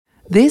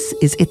This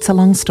is It's a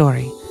Long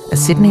Story, a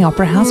Sydney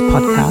Opera House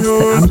podcast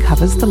that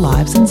uncovers the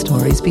lives and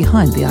stories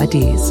behind the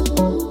ideas.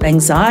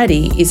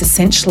 Anxiety is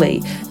essentially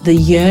the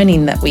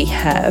yearning that we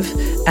have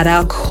at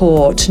our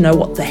core to know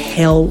what the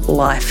hell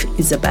life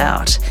is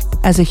about.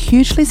 As a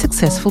hugely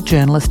successful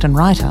journalist and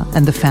writer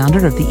and the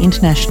founder of the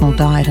international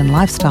diet and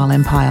lifestyle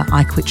empire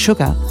I Quit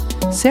Sugar,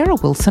 Sarah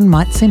Wilson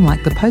might seem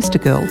like the poster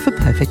girl for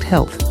perfect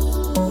health.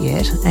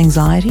 Yet,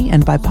 anxiety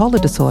and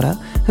bipolar disorder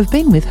have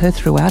been with her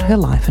throughout her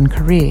life and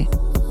career.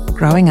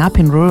 Growing up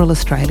in rural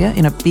Australia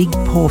in a big,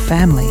 poor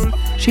family,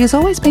 she has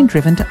always been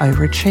driven to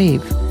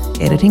overachieve,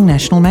 editing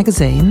national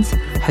magazines,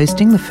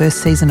 hosting the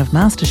first season of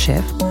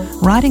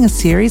MasterChef, writing a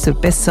series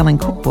of best-selling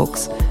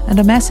cookbooks, and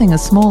amassing a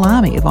small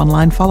army of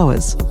online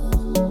followers.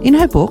 In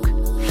her book,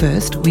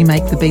 First, We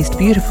Make the Beast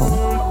Beautiful,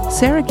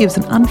 Sarah gives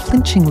an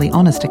unflinchingly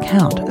honest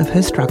account of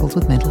her struggles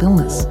with mental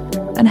illness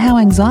and how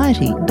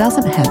anxiety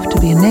doesn't have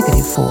to be a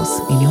negative force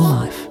in your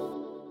life.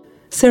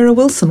 Sarah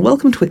Wilson,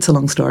 welcome to It's a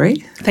Long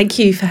Story. Thank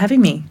you for having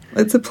me.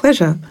 It's a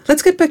pleasure.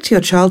 Let's get back to your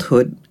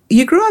childhood.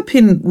 You grew up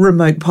in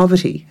remote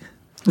poverty,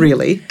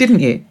 really, didn't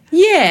you?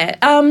 Yeah,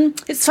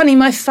 it's funny.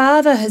 My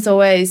father he's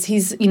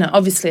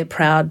obviously a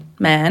proud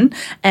man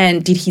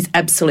and did his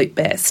absolute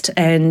best.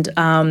 And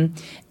I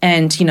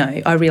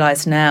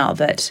realise now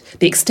that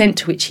the extent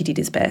to which he did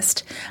his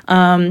best.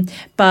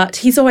 But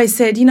he's always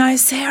said,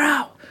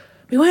 Sarah,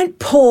 we weren't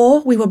poor,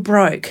 we were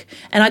broke.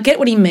 And I get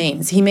what he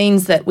means. He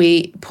means that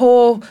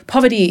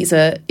poverty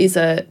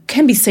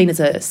can be seen as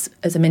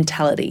a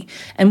mentality.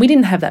 And we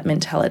didn't have that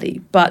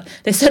mentality, but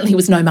there certainly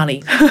was no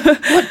money.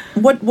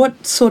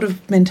 What sort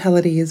of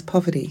mentality is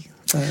poverty,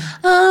 though?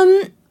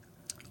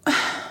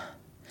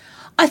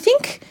 I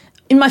think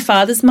in my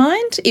father's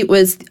mind it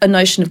was a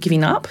notion of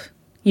giving up,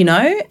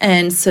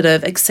 and sort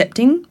of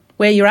accepting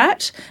where you're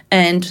at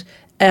and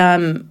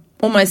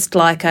almost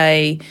like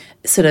a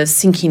sort of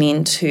sinking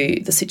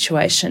into the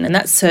situation. And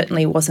that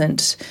certainly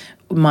wasn't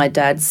my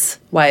dad's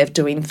way of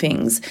doing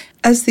things.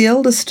 As the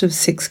eldest of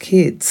 6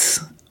 kids,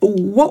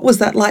 what was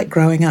that like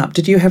growing up?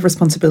 Did you have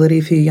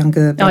responsibility for your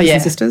younger brothers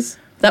and sisters?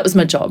 That was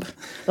my job.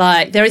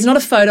 Like, there is not a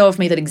photo of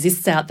me that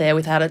exists out there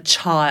without a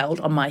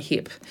child on my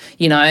hip,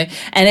 and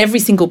every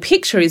single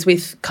picture is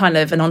with kind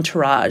of an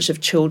entourage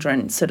of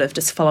children sort of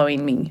just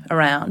following me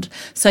around.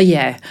 So,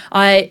 yeah,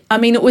 I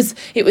mean, it was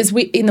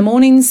in the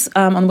mornings,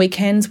 on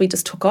weekends, we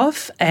just took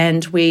off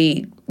and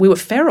we were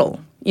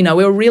feral. We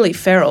were really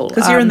feral.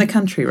 Because you're in the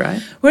country,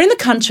 right? We're in the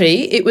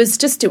country. It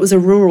was a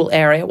rural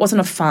area. It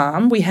wasn't a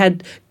farm. We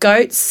had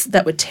goats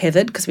that were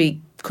tethered because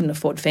we couldn't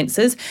afford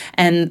fences,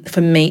 and for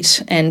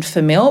meat and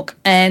for milk.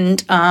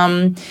 And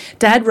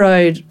Dad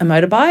rode a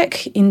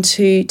motorbike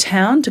into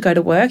town to go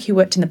to work. He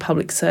worked in the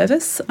public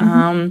service.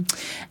 And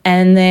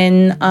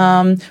then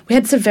we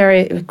had some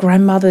very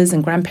grandmothers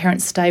and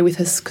grandparents stay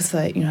with us because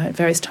they, at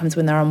various times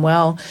when they're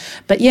unwell.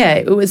 But yeah,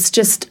 it was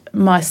just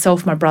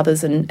myself, my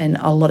brothers, and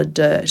a lot of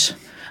dirt.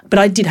 But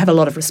I did have a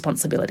lot of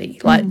responsibility.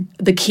 Like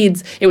the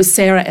kids, it was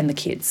Sarah and the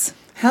kids.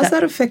 How's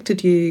that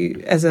affected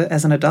you as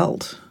an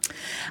adult?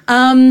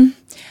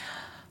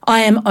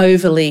 I am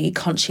overly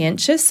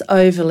conscientious,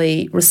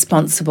 overly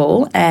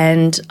responsible,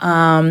 and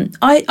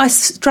I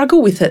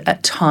struggle with it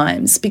at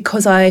times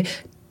because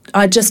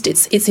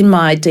it's in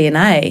my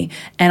DNA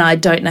and I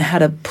don't know how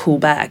to pull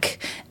back,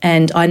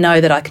 and I know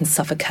that I can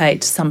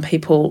suffocate some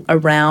people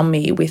around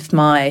me with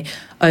my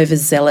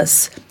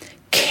overzealous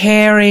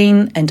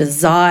caring and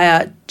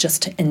desire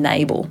just to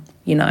enable.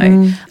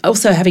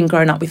 Also having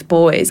grown up with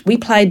boys, we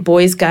played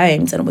boys'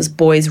 games and it was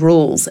boys'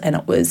 rules and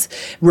it was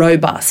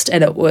robust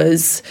and it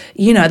was,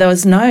 there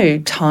was no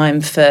time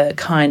for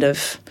kind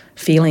of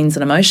feelings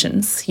and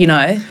emotions,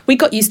 We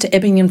got used to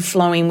ebbing and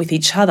flowing with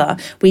each other.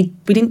 We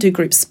didn't do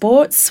group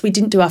sports. We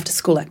didn't do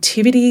after-school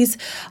activities.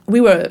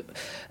 We were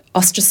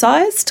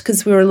ostracised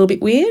because we were a little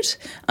bit weird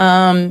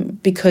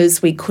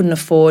because we couldn't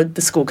afford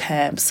the school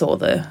camps or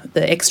the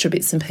extra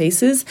bits and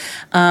pieces.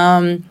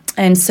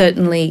 And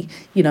certainly,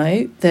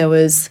 there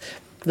was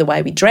the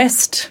way we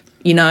dressed.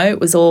 It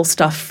was all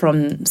stuff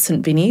from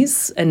St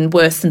Vinny's, and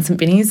worse than St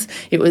Vinny's,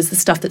 it was the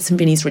stuff that St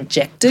Vinny's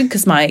rejected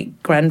because my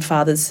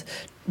grandfather's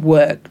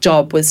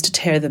job was to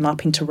tear them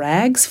up into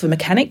rags for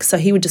mechanics. So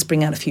he would just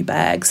bring out a few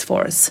bags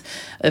for us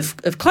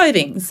of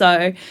clothing.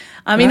 So,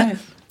 I mean, right.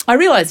 I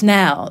realise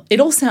now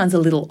it all sounds a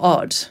little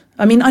odd.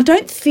 I mean, I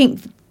don't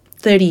think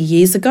 30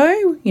 years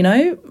ago,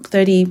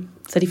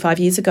 35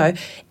 years ago,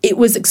 it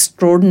was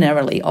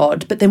extraordinarily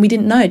odd, but then we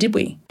didn't know, did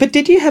we? But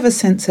did you have a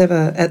sense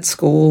ever at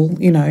school,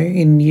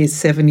 in year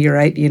 7, year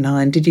 8, year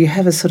 9, did you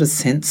have a sort of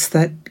sense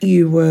that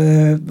you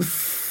were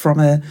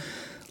from a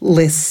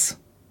less...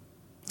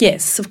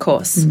 Yes, of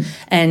course.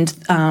 And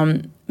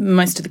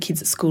most of the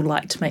kids at school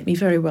like to make me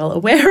very well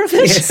aware of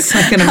it. Yes,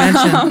 I can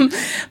imagine.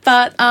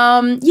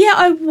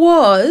 I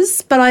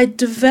was, but I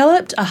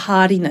developed a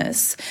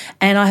hardiness,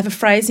 and I have a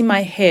phrase in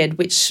my head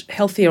which,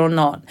 healthy or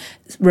not,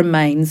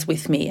 remains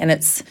with me, and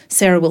it's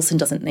Sarah Wilson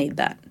doesn't need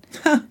that.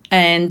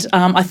 And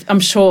I'm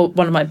sure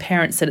one of my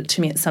parents said it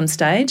to me at some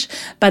stage,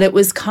 but it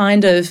was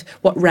kind of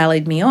what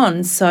rallied me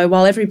on. So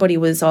while everybody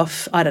was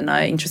off,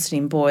 interested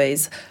in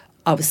boys,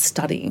 I was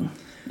studying,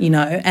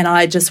 and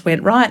I just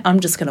went, right, I'm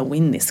just going to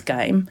win this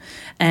game.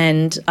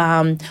 And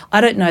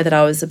I don't know that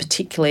I was a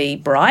particularly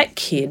bright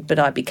kid, but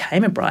I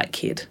became a bright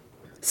kid.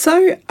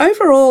 So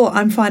overall,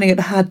 I'm finding it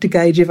hard to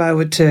gauge if I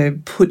were to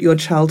put your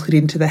childhood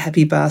into the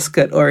happy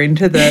basket or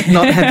into the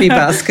not happy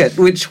basket,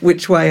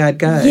 which way I'd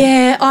go.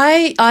 Yeah,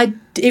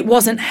 it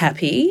wasn't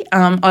happy.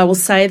 I will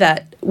say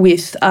that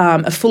with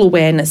a full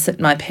awareness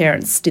that my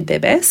parents did their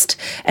best.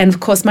 And,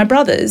 of course, my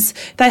brothers,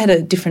 they had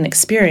a different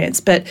experience.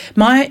 But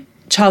my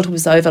childhood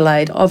was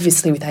overlaid,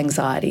 obviously, with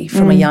anxiety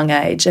from a young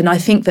age. And I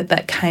think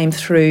that came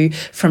through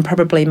from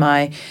probably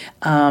my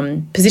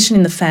position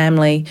in the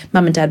family.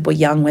 Mum and Dad were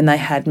young when they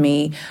had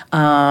me.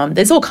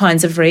 There's all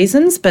kinds of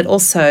reasons, but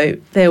also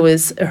there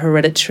was a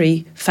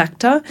hereditary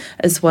factor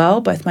as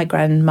well. Both my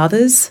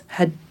grandmothers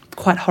had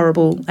quite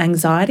horrible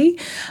anxiety.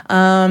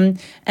 And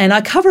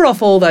I cover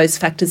off all those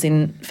factors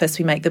in First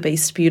We Make the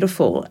Beast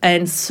Beautiful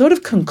and sort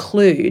of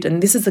conclude,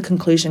 and this is the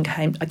conclusion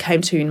I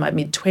came to in my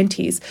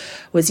mid-20s,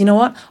 was, you know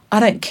what, I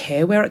don't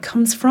care where it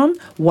comes from,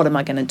 what am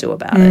I going to do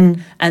about it?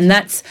 And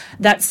that's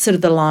sort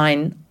of the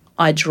line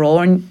I draw.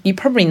 And you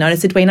probably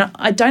noticed, Edwina,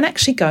 I don't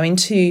actually go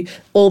into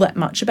all that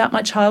much about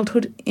my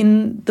childhood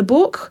in the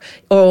book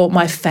or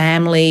my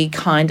family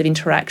kind of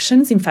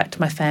interactions. In fact,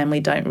 my family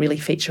don't really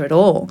feature at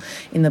all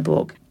in the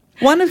book.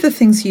 One of the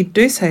things you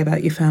do say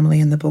about your family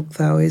in the book,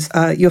 though, is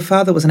your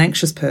father was an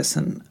anxious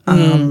person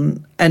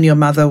and your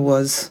mother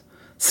was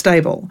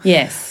stable.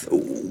 Yes.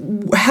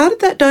 How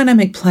did that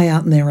dynamic play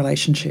out in their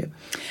relationship?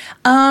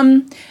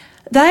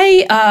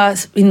 They are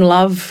in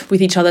love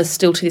with each other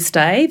still to this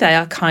day. They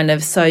are kind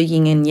of so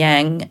yin and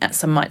yang,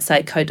 some might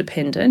say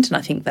codependent, and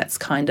I think that's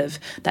kind of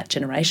that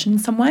generation in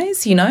some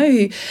ways,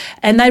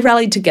 and they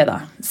rallied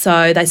together.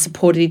 So they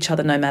supported each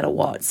other no matter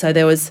what. So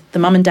there was the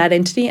mum and dad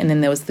entity and then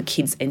there was the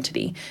kids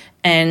entity.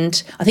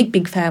 And I think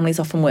big families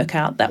often work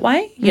out that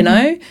way,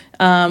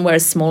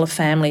 whereas smaller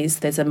families,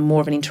 there's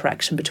more of an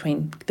interaction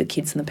between the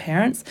kids and the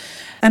parents.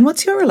 And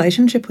what's your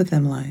relationship with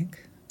them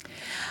like?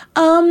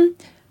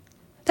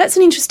 That's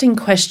an interesting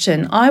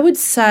question. I would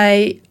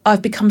say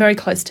I've become very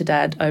close to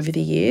Dad over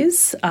the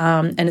years,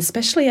 and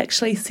especially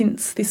actually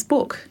since this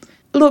book.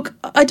 Look,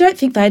 I don't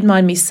think they'd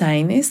mind me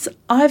saying this.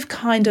 I've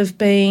kind of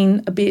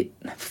been a bit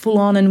full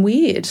on and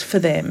weird for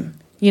them,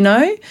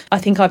 I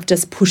think I've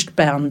just pushed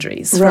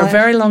boundaries for a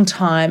very long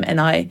time, and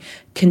I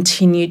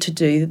continue to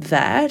do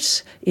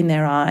that in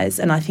their eyes,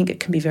 and I think it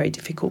can be very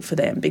difficult for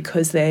them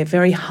because they're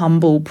very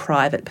humble,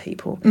 private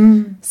people.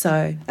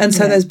 So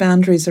those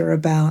boundaries are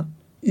about,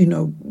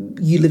 you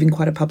living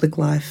quite a public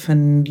life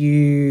and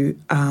you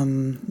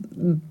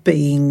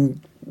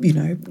being,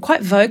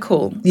 quite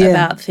vocal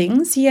about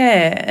things,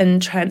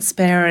 and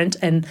transparent,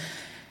 and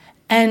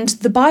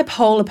the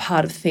bipolar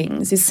part of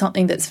things is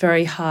something that's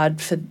very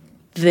hard for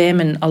them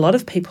and a lot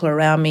of people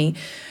around me,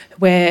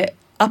 where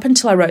up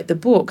until I wrote the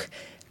book,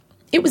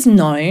 it was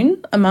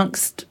known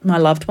amongst my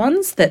loved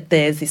ones that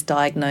there's this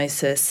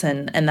diagnosis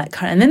and that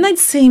kind of, and then they'd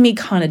see me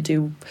kind of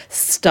do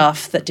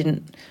stuff that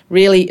didn't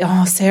really,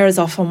 Sarah's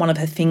off on one of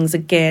her things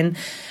again.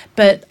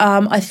 But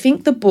I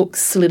think the book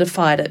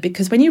solidified it,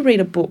 because when you read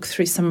a book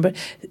through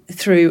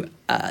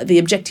the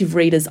objective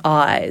reader's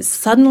eyes,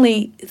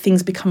 suddenly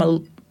things become a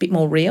bit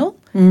more real.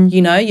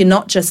 You're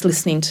not just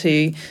listening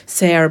to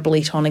Sarah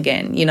bleat on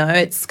again.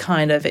 It's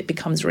kind of, it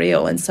becomes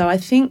real. And so I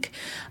think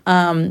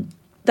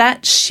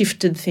that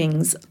shifted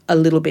things a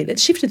little bit.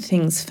 It shifted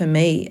things for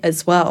me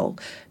as well,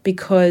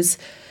 because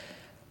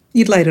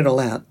you'd laid it all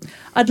out.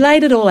 I'd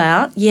laid it all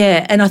out,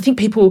 yeah. And I think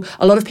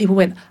a lot of people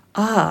went,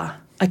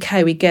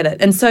 okay, we get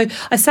it. And so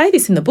I say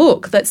this in the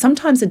book, that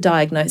sometimes a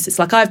diagnosis,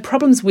 like I have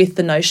problems with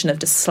the notion of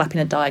just slapping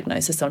a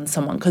diagnosis on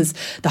someone, because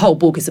the whole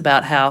book is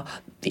about how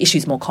the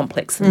issue's more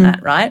complex than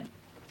that, right?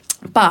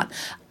 But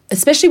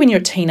especially when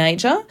you're a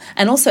teenager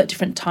and also at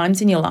different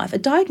times in your life, a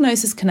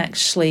diagnosis can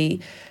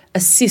actually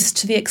assist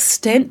to the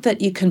extent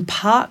that you can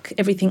park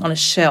everything on a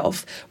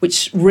shelf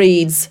which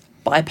reads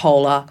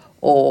bipolar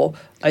or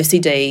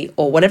OCD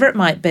or whatever it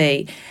might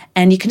be,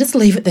 and you can just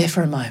leave it there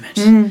for a moment.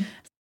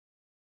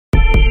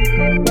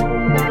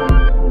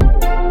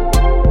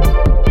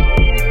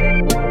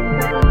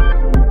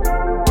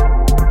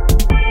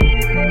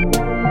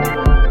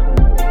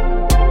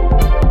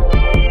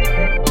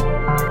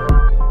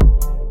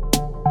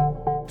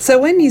 So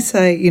when you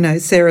say,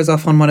 Sarah's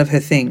off on one of her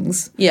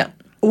things,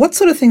 what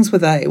sort of things were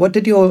they? What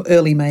did your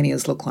early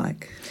manias look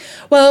like?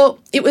 Well,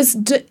 this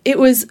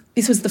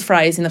was the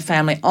phrase in the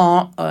family,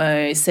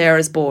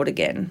 Sarah's bored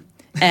again.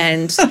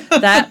 And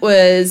that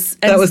was...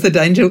 that was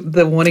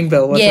the warning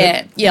bell, wasn't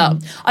it? Yeah.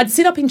 I'd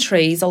sit up in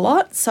trees a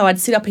lot. So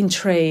I'd sit up in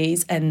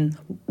trees and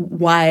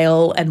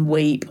wail and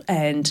weep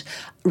and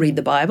read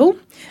the Bible.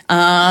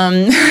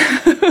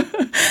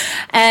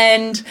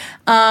 And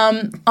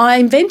I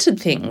invented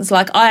things.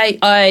 Like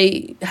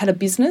I had a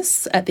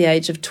business at the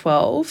age of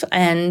 12,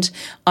 and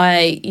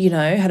I,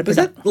 had a... Was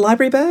that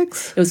library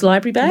bags? It was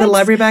library bags. The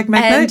library bag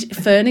magnate?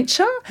 And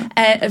furniture,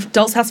 and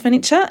doll's house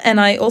furniture.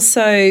 And I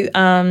also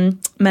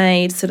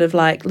made sort of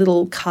like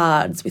little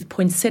cards with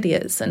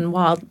poinsettias and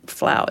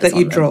wildflowers that on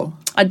you them. draw?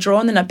 I'd draw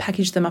and then I'd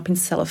package them up in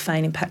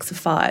cellophane in packs of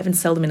 5 and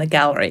sell them in a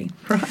gallery.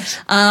 Right.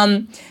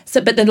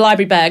 But the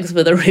library bags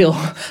were the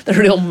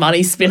real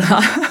money spinner.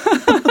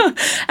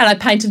 And I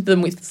painted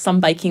them with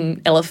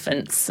sunbaking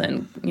elephants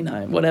and,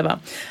 whatever.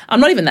 I'm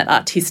not even that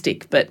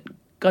artistic, but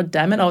God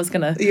damn it, I was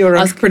going to... You're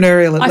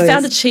entrepreneurial at least. I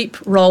found a cheap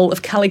roll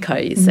of calico,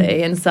 you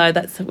see, and so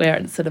that's where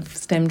it sort of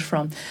stemmed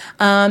from.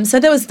 So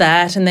there was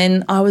that, and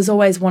then I was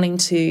always wanting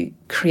to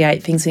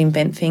create things and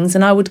invent things,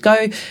 and I would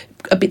go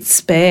a bit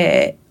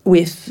spare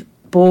with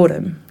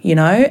boredom,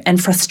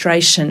 and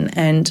frustration,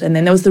 and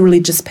then there was the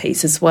religious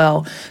piece as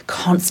well,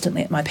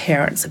 constantly at my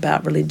parents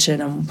about religion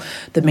and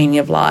the meaning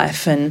of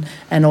life and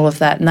all of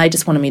that, and they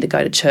just wanted me to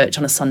go to church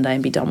on a Sunday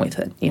and be done with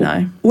it,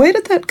 Where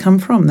did that come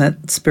from,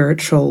 that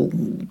spiritual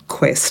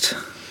quest?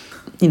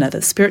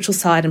 The spiritual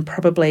side and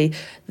probably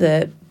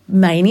the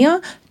mania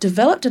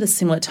developed at a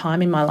similar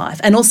time in my life,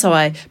 and also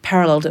I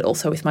paralleled it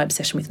also with my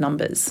obsession with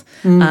numbers.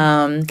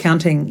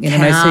 Counting in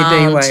an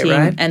OCD way,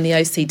 right? And the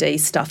OCD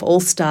stuff all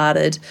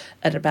started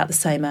at about the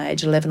same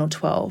age, 11 or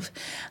 12,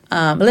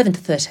 11 to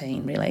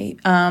 13 really.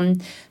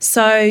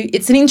 So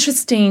it's an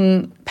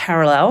interesting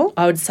parallel.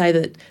 I would say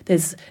that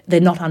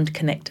they're not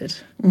unconnected,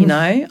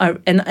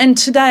 and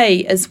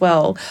today as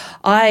well,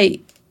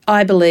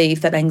 I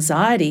believe that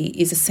anxiety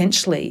is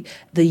essentially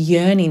the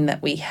yearning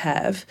that we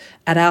have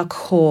at our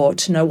core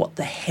to know what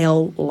the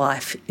hell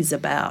life is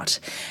about.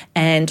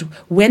 And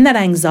when that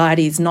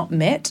anxiety is not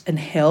met and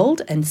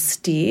held and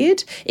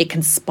steered, it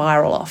can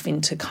spiral off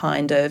into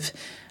kind of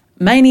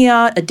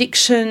mania,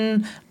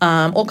 addiction,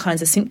 all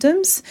kinds of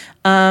symptoms.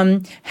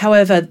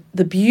 However,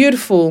 the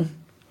beautiful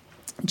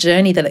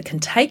journey that it can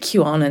take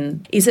you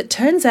on is it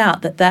turns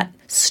out that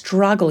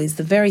struggle is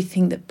the very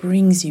thing that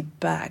brings you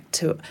back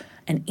to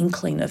an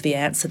inkling of the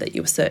answer that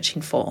you were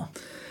searching for.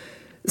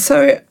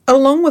 So,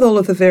 along with all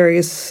of the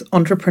various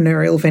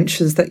entrepreneurial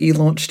ventures that you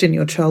launched in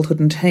your childhood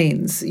and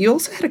teens, you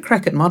also had a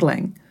crack at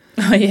modelling.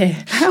 Oh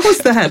yeah, how was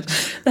that?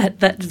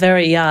 that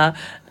very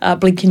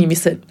blink and you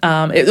miss it.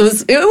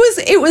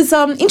 It was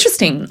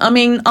interesting. I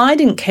mean, I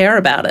didn't care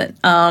about it,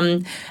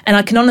 and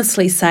I can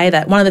honestly say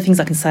that one of the things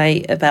I can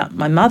say about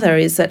my mother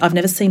is that I've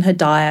never seen her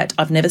diet.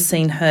 I've never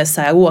seen her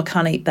say, "Oh, I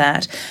can't eat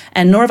that,"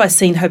 and nor have I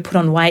seen her put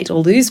on weight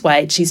or lose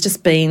weight. She's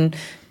just been.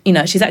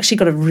 She's actually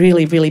got a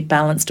really, really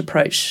balanced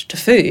approach to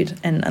food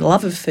and a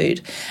love of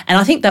food. And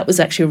I think that was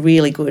actually a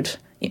really good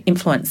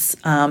influence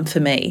for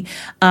me.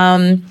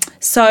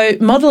 So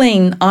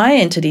modelling, I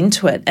entered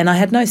into it and I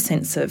had no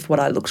sense of what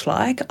I looked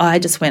like. I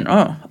just went,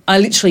 I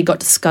literally got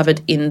discovered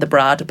in the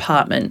bra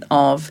department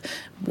of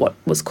what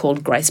was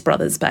called Grace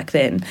Brothers back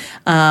then,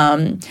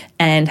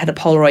 and had a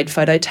Polaroid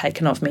photo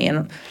taken of me.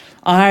 And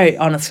I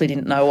honestly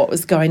didn't know what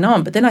was going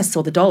on. But then I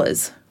saw the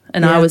dollars.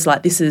 And I was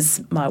like, this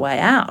is my way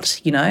out,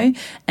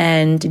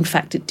 And in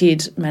fact, it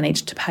did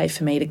manage to pay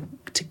for me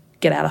to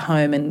get out of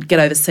home and get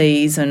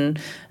overseas and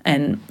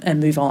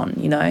move on,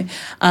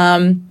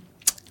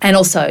 And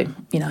also,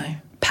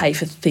 pay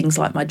for things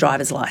like my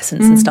driver's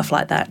license and stuff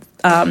like that.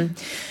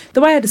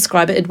 The way I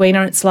describe it,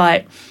 Edwina, it's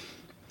like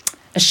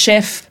a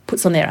chef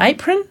puts on their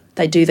apron,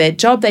 they do their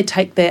job, they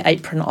take their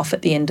apron off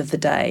at the end of the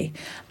day.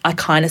 I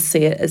kind of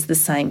see it as the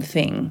same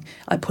thing.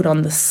 I put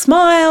on the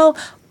smile,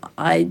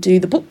 I do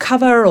the book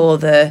cover or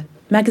the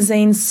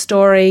magazine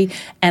story,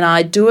 and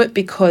I do it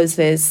because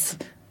there's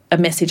a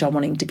message I'm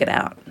wanting to get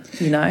out,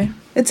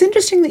 It's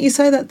interesting that you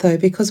say that, though,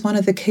 because one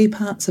of the key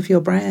parts of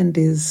your brand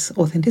is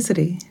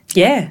authenticity.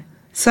 Yeah.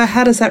 So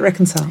how does that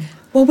reconcile?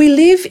 Well, we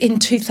live in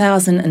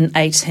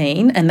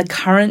 2018 and the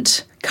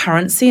current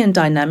currency and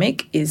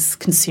dynamic is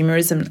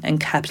consumerism and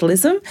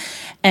capitalism.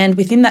 And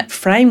within that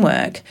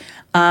framework,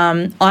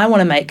 I want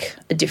to make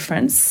a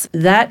difference.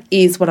 That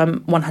is what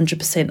I'm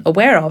 100%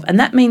 aware of, and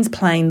that means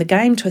playing the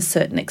game to a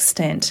certain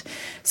extent.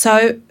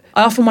 So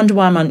I often wonder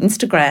why I'm on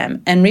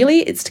Instagram, and really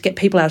it's to get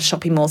people out of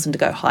shopping malls and to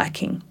go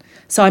hiking.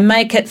 So I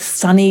make it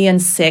sunny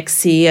and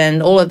sexy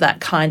and all of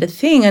that kind of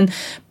thing,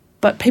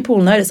 but people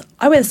will notice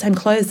I wear the same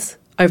clothes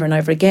over and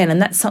over again,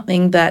 and that's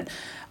something that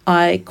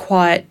I'm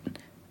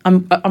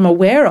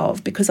aware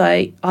of because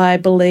I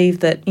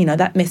believe that,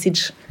 that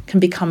message can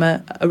become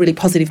a really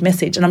positive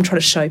message, and I'm trying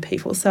to show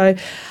people. So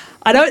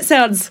I know it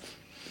sounds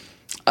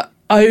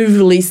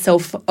overly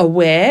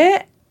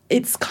self-aware.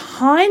 It's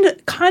kind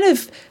of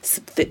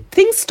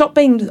things stop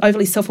being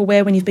overly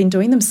self-aware when you've been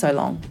doing them so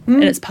long,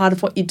 and it's part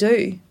of what you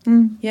do.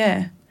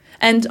 Yeah.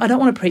 And I don't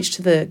want to preach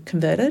to the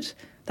converted.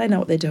 They know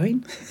what they're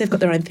doing. They've got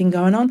their own thing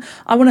going on.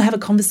 I want to have a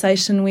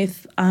conversation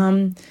with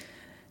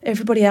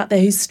everybody out there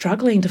who's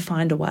struggling to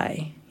find a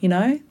way.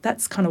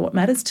 That's kind of what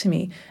matters to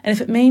me. And if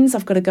it means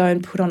I've got to go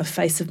and put on a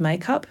face of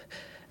makeup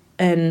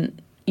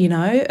and,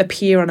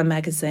 appear on a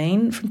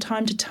magazine from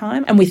time to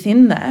time, and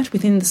within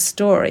the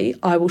story,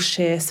 I will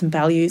share some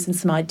values and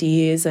some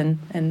ideas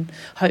and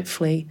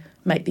hopefully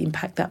make the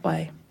impact that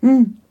way.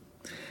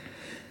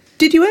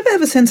 Did you ever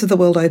have a sense of the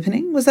world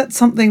opening? Was that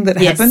something that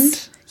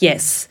happened?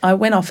 Yes. I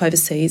went off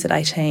overseas at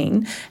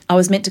 18. I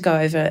was meant to go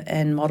over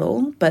and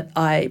model, but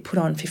I put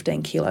on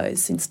 15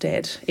 kilos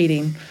instead,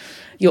 eating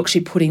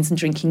Yorkshire puddings and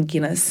drinking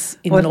Guinness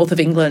in the north of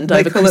England they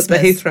over call Christmas.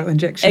 it the Heathrow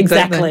injection.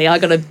 Exactly. I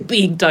got a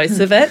big dose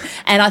of it.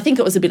 And I think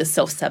it was a bit of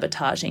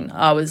self-sabotaging.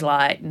 I was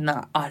like,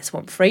 nah, I just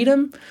want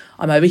freedom.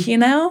 I'm over here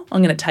now.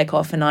 I'm going to take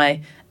off. And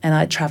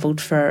I travelled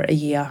for a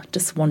year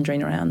just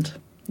wandering around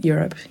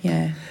Europe.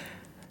 Yeah.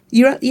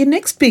 Your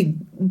next big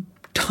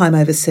time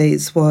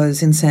overseas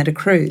was in Santa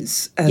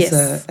Cruz as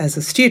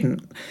a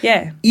student.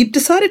 Yeah. You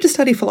decided to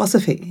study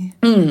philosophy.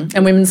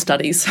 And women's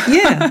studies.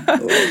 Yeah.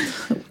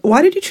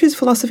 Why did you choose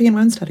philosophy and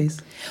women's studies?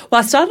 Well,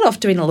 I started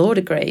off doing a law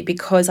degree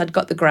because I'd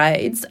got the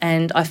grades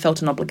and I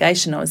felt an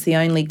obligation. I was the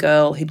only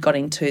girl who'd got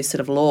into sort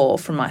of law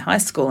from my high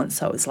school, and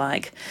so it was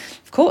like,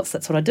 of course,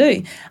 that's what I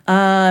do.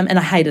 And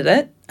I hated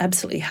it,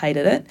 absolutely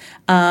hated it,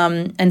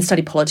 and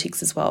studied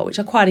politics as well, which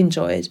I quite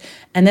enjoyed.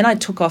 And then I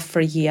took off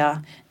for a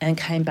year and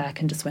came back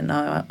and just went,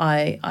 no,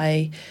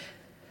 I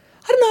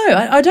don't know.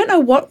 I don't know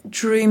what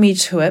drew me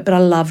to it, but I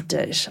loved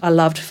it. I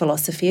loved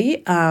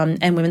philosophy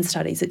and women's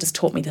studies. It just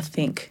taught me to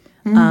think.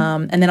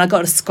 And then I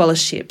got a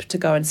scholarship to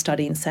go and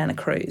study in Santa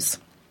Cruz.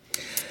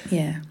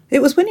 Yeah. It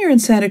was when you were in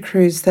Santa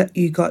Cruz that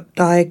you got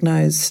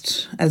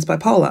diagnosed as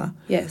bipolar.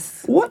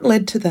 Yes. What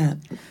led to that?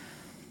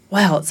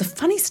 Well, it's a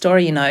funny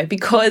story,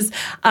 because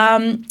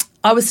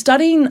I was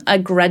studying a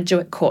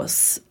graduate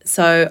course.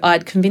 So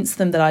I'd convinced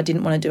them that I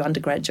didn't want to do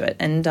undergraduate,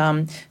 and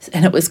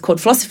it was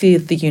called Philosophy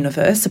of the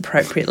Universe,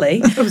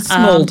 appropriately. It was a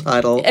small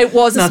title. It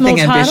was a small title.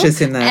 Nothing ambitious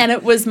in that. And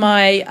it was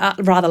my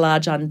rather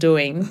large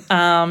undoing.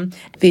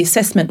 The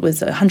assessment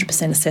was a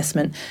 100%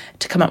 assessment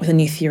to come up with a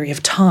new theory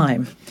of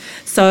time.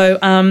 So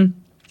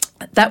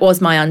that was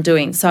my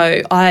undoing.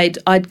 So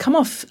I'd come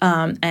off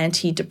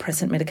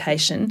antidepressant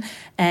medication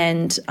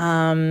and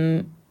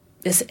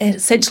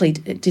essentially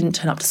it didn't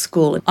turn up to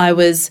school. I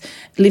was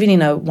living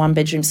in a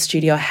one-bedroom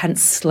studio. I hadn't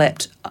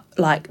slept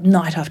like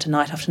night after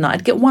night after night.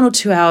 I'd get 1 or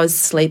 2 hours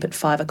sleep at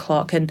 5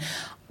 o'clock, and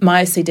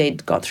my OCD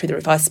had got through the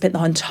roof. I spent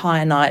the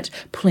entire night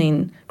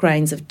pulling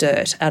grains of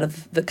dirt out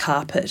of the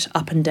carpet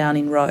up and down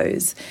in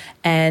rows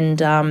and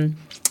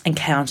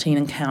counting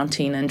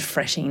and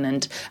fretting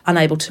and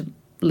unable to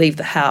leave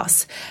the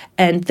house,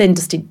 and then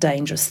just did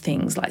dangerous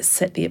things like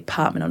set the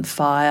apartment on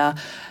fire,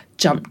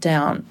 jump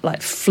down,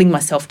 like fling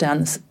myself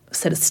down a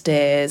set of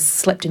stairs,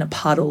 slept in a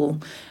puddle,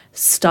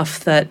 stuff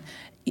that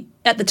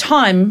at the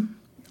time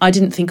I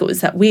didn't think it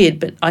was that weird,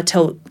 but I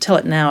tell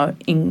it now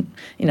in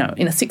a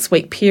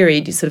 6-week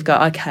period, you sort of go,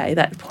 okay,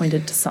 that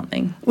pointed to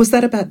something. Was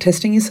that about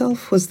testing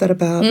yourself? Was that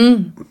about...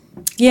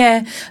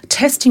 Yeah,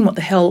 testing what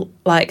the hell,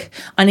 like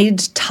I needed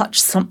to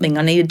touch something,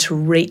 I needed to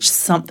reach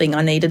something,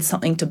 I needed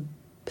something to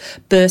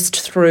burst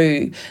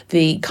through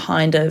the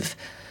kind of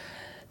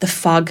the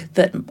fug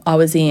that I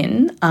was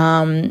in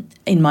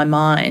my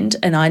mind,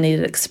 and I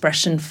needed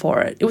expression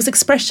for it. It was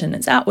expression,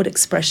 it's outward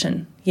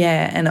expression,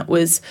 yeah, and it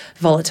was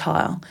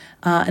volatile.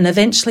 And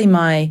eventually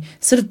my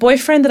sort of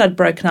boyfriend that I'd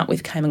broken up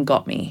with came and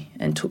got me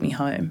and took me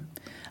home.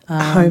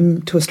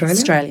 Home to Australia?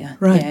 Australia,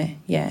 right.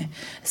 Yeah.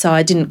 So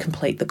I didn't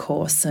complete the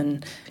course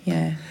and,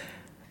 yeah.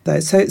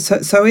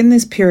 So in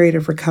this period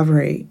of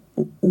recovery,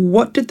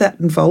 what did that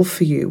involve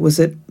for you? Was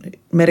it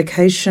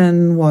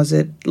medication? Was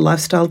it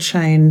lifestyle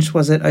change?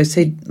 Was it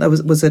OCD?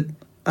 Was it...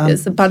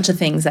 There's a bunch of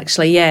things,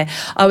 actually, yeah.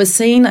 I was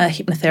seeing a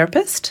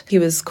hypnotherapist. He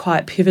was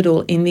quite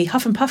pivotal in the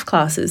Huff and Puff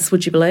classes,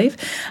 would you believe?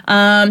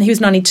 He was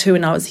 92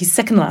 and I was his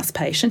second last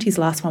patient. His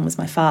last one was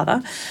my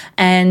father.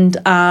 And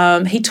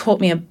he taught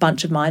me a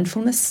bunch of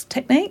mindfulness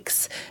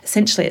techniques.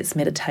 Essentially, it's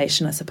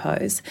meditation, I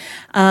suppose.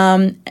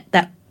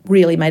 That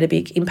really made a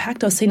big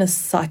impact. I was seeing a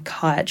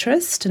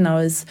psychiatrist and I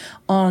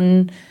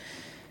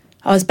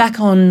was back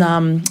on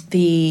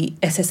the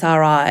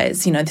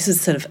SSRIs. This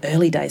is sort of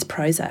early days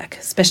Prozac,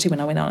 especially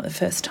when I went on it the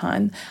first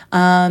time.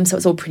 So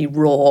it's all pretty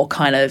raw,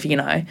 kind of,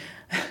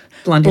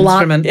 blunt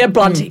instrument. Yeah,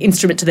 blunt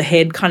instrument to the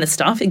head kind of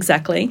stuff,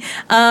 exactly.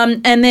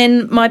 And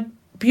then my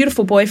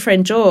beautiful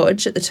boyfriend,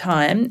 George, at the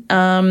time,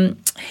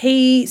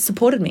 he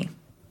supported me.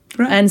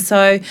 Right. And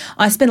so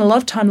I spent a lot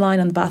of time lying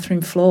on the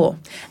bathroom floor,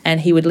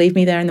 and he would leave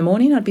me there in the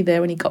morning. I'd be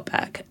there when he got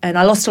back. And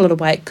I lost a lot of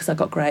weight because I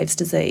got Graves'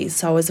 disease.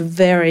 So I was a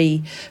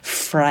very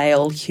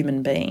frail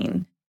human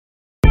being.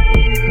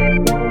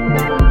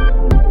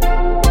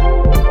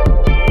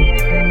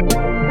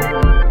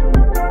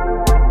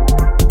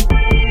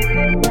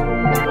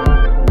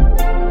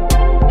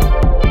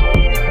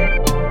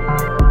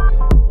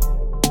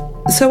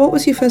 So what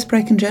was your first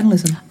break in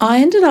journalism? I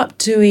ended up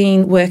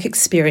doing work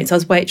experience. I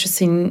was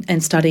waitressing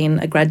and studying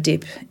a grad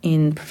dip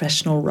in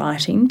professional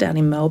writing down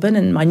in Melbourne,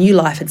 and my new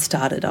life had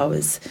started. I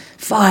was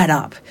fired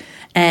up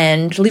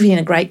and living in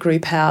a great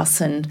group house,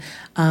 and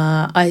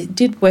I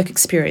did work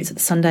experience at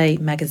the Sunday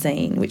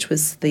magazine, which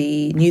was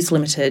the News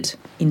Limited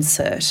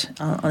insert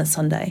on a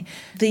Sunday.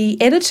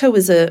 The editor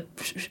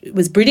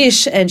was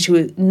British,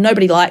 and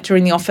nobody liked her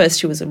in the office.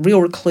 She was a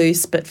real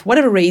recluse, but for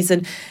whatever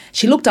reason,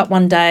 she looked up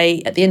one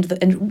day at the end of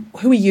and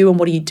who are you and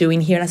what are you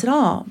doing here? And I said,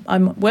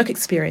 I'm work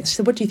experience. She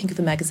said, what do you think of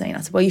the magazine?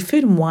 I said, well, your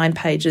food and wine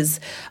pages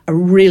are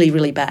really,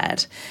 really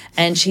bad.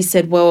 And she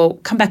said, well,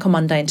 come back on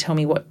Monday and tell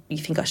me what you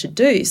think I should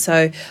do.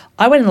 So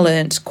I went and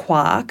learnt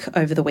Quark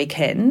over the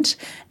weekend,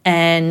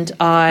 and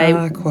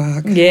I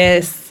Quack.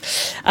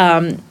 Yes.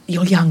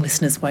 Your young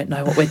listeners won't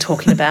know what we're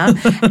talking about.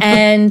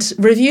 And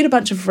reviewed a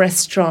bunch of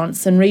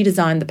restaurants and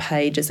redesigned the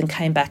pages and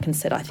came back and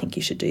said, I think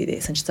you should do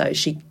this. And so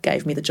she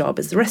gave me the job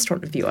as the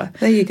restaurant reviewer.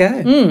 There you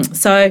go.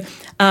 So,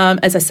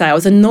 as I say, I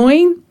was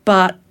annoying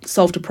but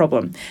solved a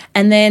problem.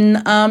 And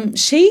then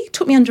she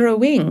took me under her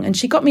wing and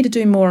she got me to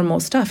do more and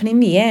more stuff. And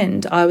in the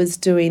end, I was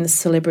doing the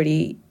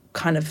celebrity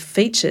kind of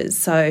features.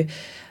 So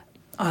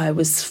I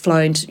was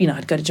flown to,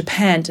 I'd go to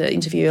Japan to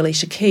interview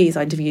Alicia Keys.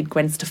 I interviewed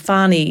Gwen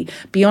Stefani,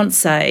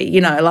 Beyonce,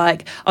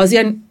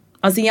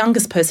 I was the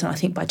youngest person, I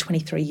think, by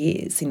 23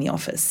 years in the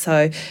office.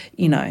 So,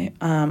 I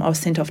was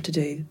sent off to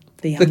do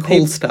the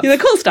cool stuff. Yeah,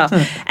 the cool stuff.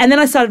 And then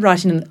I started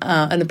writing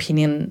an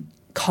opinion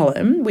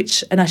column,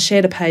 and I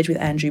shared a page with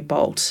Andrew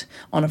Bolt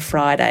on a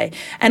Friday.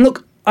 And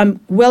look, I'm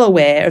well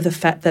aware of the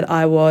fact that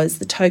I was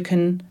the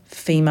token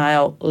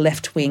female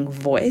left-wing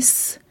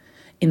voice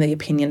in the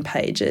opinion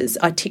pages.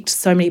 I ticked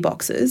so many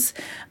boxes.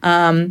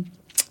 And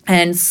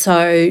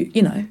so,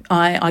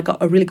 I got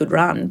a really good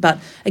run. But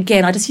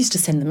again, I just used to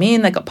send them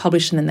in, they got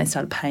published, and then they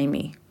started paying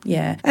me.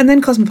 Yeah. And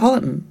then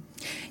Cosmopolitan.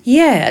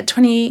 Yeah, at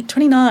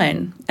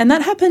 29. And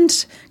that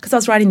happened because I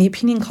was writing the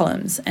opinion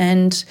columns,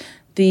 and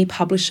the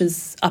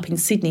publishers up in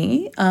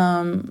Sydney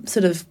for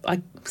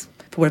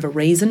whatever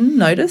reason,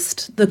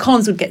 noticed. The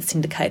columns would get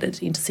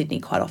syndicated into Sydney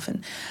quite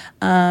often,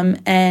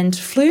 and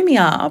flew me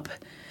up.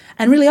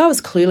 And really, I was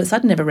clueless.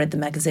 I'd never read the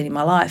magazine in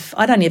my life.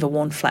 I'd only ever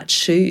worn flat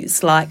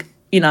shoes.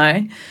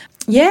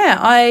 Yeah,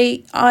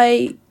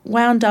 I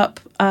wound up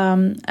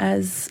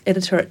as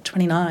editor at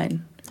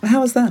 29.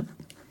 How was that?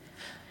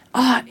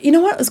 You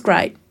know what? It was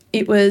great.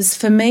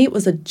 For me, it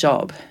was a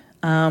job.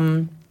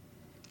 And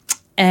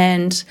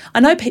I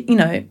know,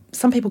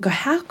 some people go,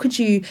 how could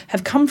you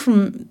have come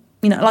from,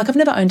 I've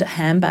never owned a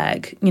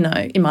handbag,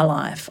 in my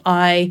life.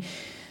 I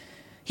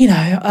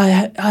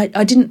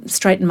didn't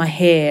straighten my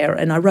hair,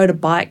 and I rode a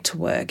bike to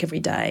work every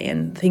day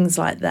and things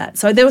like that.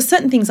 So there were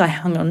certain things I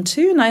hung on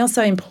to, and I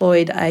also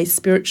employed a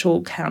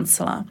spiritual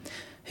counsellor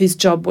whose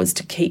job was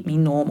to keep me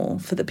normal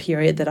for the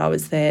period that I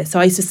was there. So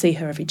I used to see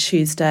her every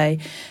Tuesday.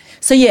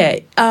 So, yeah,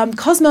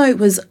 Cosmo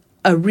was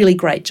a really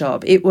great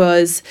job. It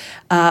was,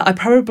 I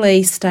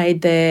probably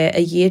stayed there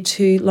a year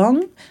too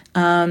long,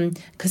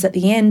 because at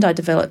the end I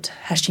developed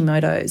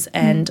Hashimoto's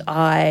and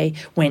I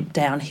went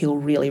downhill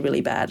really,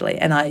 really badly.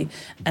 And I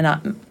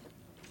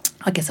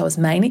guess I was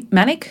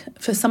manic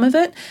for some of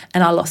it,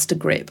 and I lost a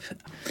grip.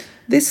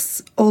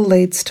 This all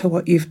leads to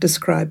what you've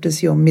described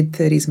as your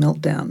mid-30s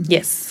meltdown.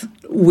 Yes.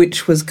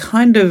 Which was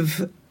kind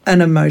of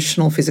an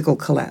emotional, physical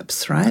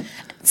collapse, right?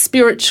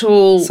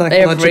 Spiritual,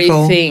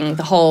 psychological, everything,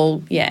 the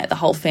whole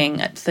thing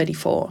at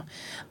 34.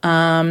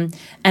 And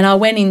I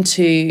went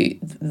into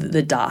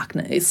the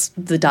darkness.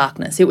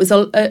 It was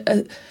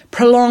a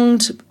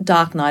prolonged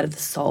dark night of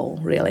the soul,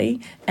 really.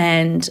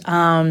 And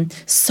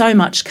so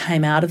much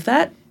came out of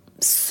that,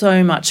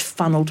 so much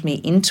funneled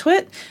me into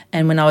it.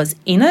 And when I was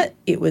in it,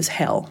 it was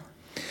hell.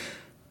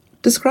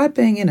 Describe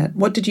being in it.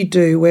 What did you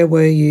do? Where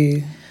were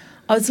you?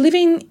 I was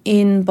living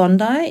in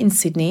Bondi in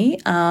Sydney.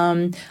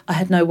 I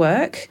had no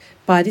work.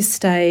 By this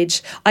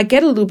stage, I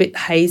get a little bit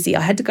hazy.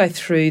 I had to go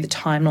through the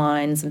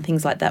timelines and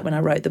things like that when I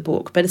wrote the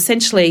book. But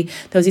essentially,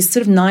 there was this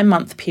sort of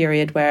 9-month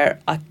period where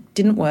I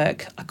didn't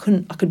work. I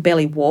could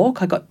barely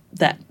walk. I got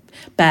that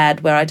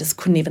bad where I just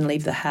couldn't even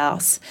leave the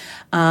house.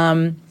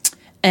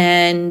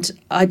 And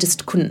I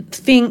just couldn't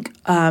think.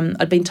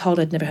 I'd been told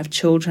I'd never have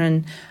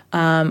children.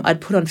 I'd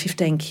put on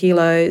 15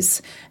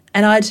 kilos,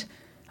 and I'd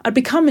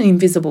become an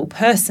invisible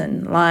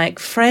person. Like,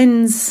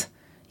 friends,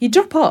 you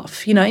drop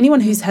off.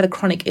 Anyone who's had a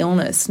chronic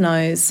illness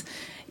knows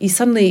you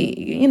suddenly,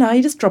 you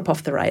just drop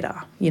off the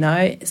radar,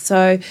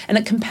 So, and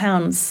it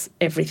compounds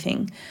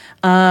everything.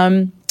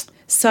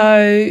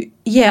 So,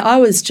 yeah, I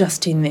was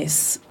just in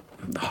this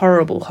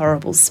horrible,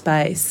 horrible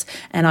space,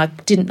 and I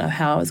didn't know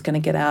how I was going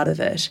to get out of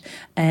it.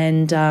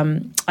 And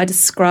I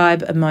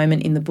describe a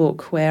moment in the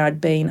book where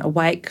I'd been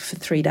awake for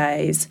 3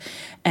 days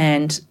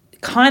and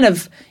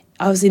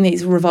I was in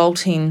these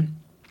revolting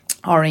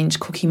orange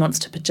Cookie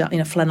Monster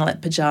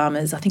flannelette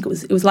pajamas. I think it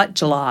was like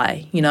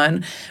July, and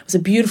it was a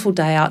beautiful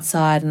day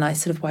outside, and I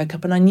sort of woke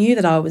up and I knew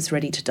that I was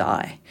ready to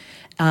die.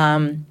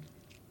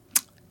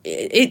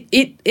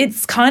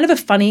 It's kind of a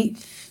funny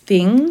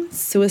thing,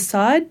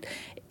 suicide.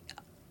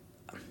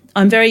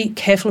 I'm very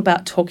careful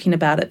about talking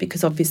about it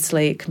because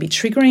obviously it can be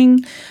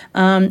triggering.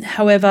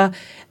 However,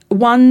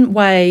 one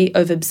way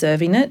of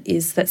observing it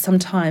is that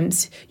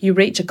sometimes you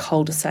reach a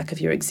cul-de-sac of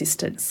your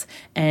existence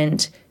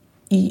and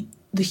the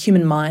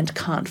human mind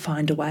can't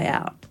find a way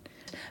out.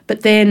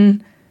 But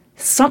then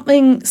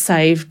something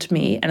saved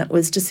me, and it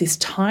was just this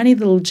tiny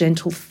little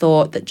gentle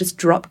thought that just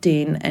dropped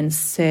in and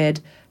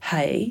said,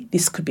 hey,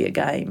 this could be a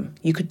game.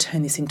 You could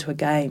turn this into a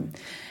game.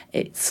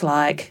 It's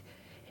like,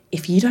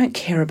 if you don't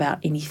care about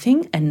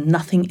anything and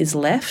nothing is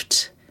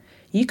left,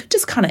 you could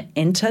just kind of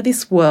enter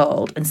this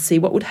world and see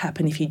what would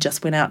happen if you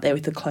just went out there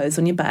with the clothes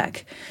on your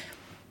back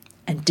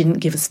and didn't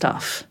give a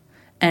stuff.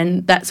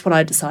 And that's what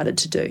I decided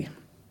to do.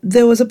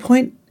 There was a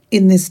point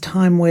in this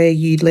time where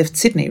you left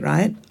Sydney,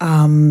 right?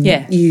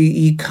 Yeah.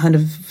 You kind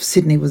of,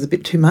 Sydney was a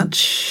bit too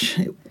much.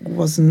 It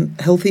wasn't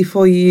healthy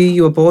for you.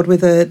 You were bored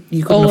with it.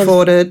 You couldn't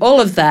afford it. All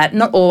of that,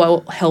 not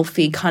all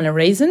healthy kind of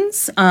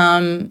reasons.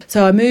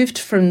 So I moved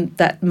from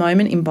that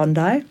moment in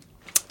Bondi.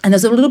 And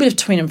there's a little bit of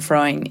to and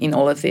froing in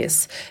all of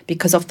this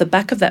because off the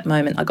back of that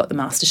moment, I got the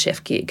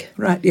MasterChef gig.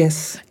 Right,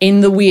 yes.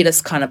 In the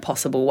weirdest kind of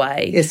possible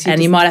way. Yes,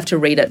 you might have to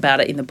read about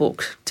it in the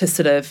book to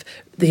sort of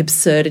the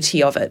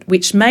absurdity of it,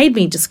 which made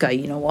me just go,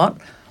 you know what?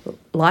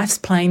 Life's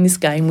playing this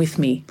game with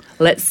me.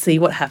 Let's see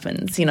what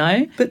happens, you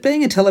know? But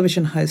being a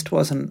television host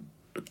wasn't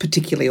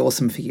particularly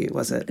awesome for you,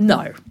 was it?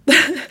 No.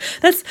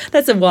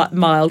 That's a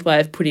mild way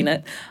of putting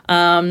it.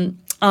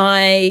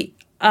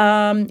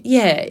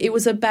 It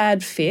was a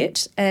bad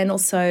fit, and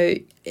also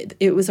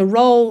it was a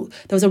role.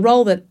 There was a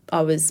role that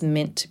I was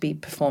meant to be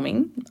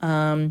performing,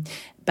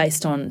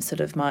 based on sort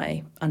of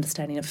my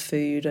understanding of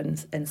food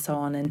and so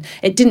on, and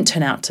it didn't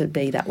turn out to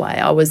be that way.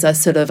 I was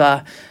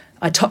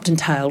I topped and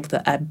tailed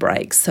the ad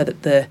breaks so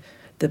that the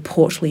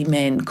portly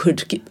men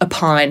could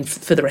opine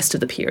for the rest of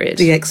the period.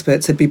 The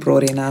experts had been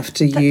brought in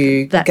after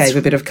you gave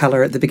a bit of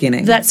colour at the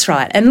beginning. That's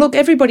right. And look,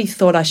 everybody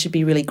thought I should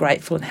be really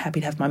grateful and happy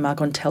to have my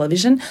mug on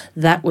television.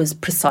 That was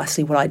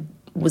precisely what I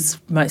was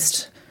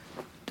most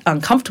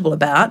uncomfortable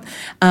about,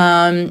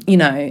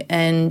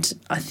 and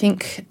I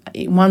think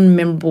one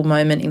memorable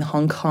moment in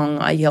Hong Kong,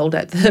 I yelled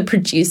at the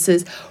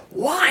producers,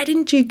 why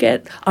didn't you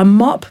get a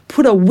mop,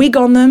 put a wig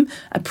on them,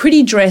 a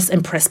pretty dress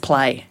and press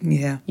play?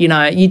 Yeah.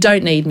 You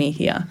don't need me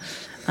here.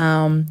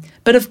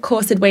 But of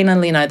course,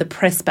 Edwina, the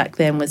press back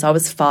then was I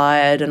was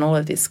fired and all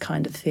of this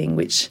kind of thing,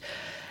 which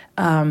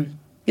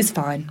is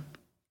fine.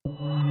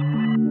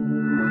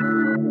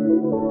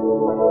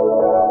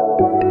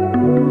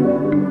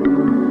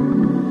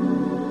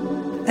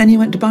 And you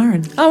went to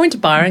Byron? I went to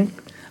Byron.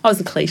 I was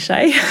a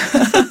cliche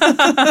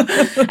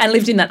and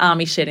lived in that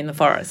army shed in the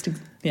forest.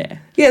 Yeah.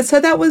 Yeah,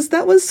 so that was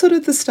sort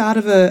of the start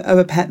of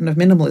a pattern of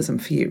minimalism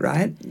for you,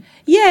 right?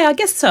 Yeah, I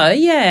guess so,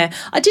 yeah.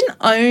 I didn't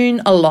own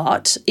a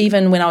lot,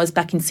 even when I was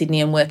back in Sydney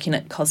and working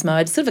at Cosmo.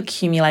 I'd sort of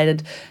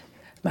accumulated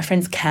my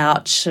friend's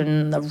couch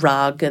and the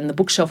rug, and the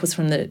bookshelf was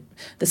from the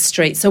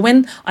street. So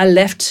when I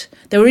left,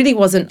 there really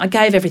wasn't, I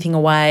gave everything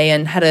away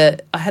and I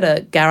had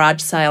a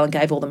garage sale and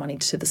gave all the money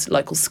to the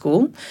local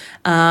school.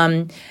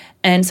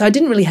 And so I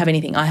didn't really have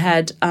anything. I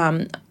had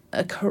a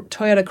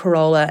Toyota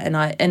Corolla and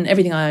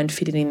everything I owned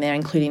fitted in there,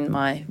 including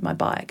my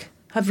bike.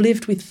 I've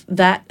lived with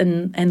that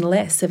and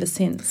less ever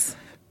since.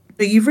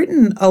 You've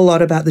written a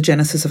lot about the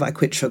genesis of I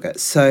Quit Sugar.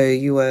 So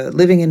you were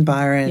living in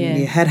Byron,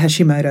 You had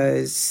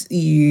Hashimoto's,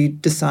 you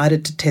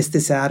decided to test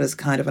this out as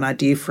kind of an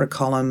idea for a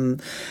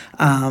column,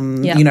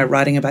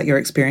 writing about your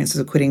experiences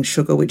of quitting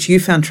sugar, which you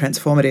found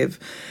transformative.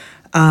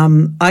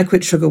 I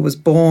Quit Sugar was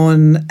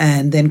born,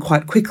 and then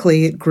quite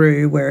quickly it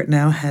grew where it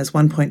now has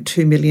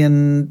 1.2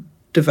 million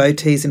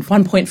devotees in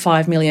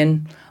 1.5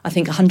 million, I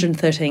think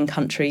 113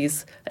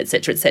 countries, et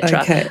cetera, et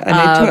cetera. Okay,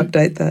 I need to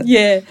update that.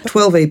 Yeah.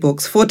 12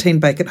 ebooks, 14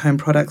 bake-at-home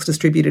products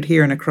distributed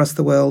here and across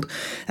the world,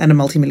 and a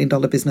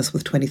multi-million-dollar business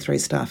with 23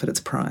 staff at its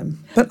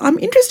prime. But I'm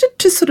interested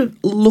to sort of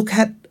look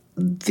at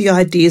the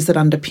ideas that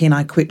underpin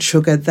I Quit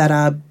Sugar that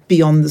are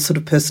beyond the sort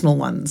of personal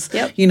ones.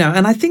 Yep.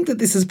 And I think that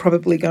this is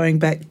probably going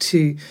back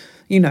to,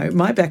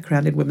 my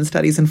background in women's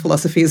studies and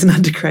philosophy as an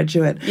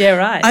undergraduate. Yeah,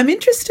 right. I'm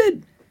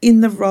interested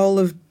in the role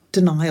of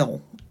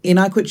denial in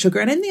I Quit Sugar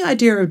and in the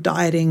idea of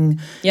dieting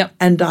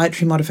and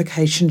dietary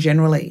modification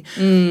generally.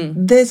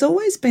 There's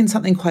always been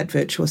something quite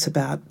virtuous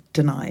about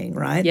denying,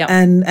 right? Yep.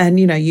 And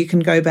you can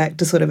go back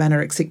to sort of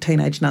anorexic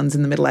teenage nuns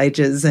in the Middle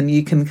Ages, and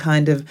you can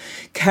kind of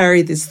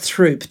carry this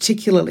through,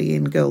 particularly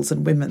in girls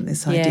and women,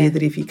 this idea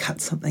that if you cut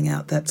something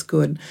out, that's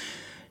good.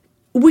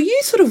 Were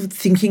you sort of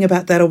thinking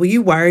about that, or were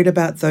you worried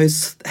about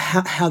those,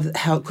 how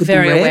it could be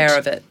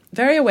read?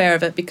 Very aware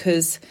of it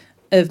because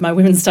of my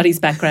women's studies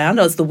background.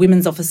 I was the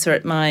women's officer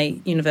at my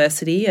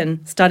university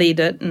and studied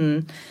it,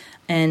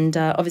 and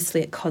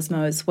obviously at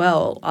Cosmo as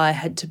well. I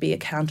had to be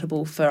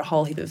accountable for a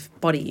whole heap of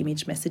body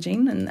image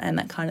messaging and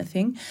that kind of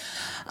thing.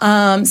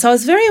 So I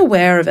was very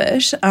aware of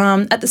it.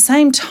 At the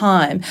same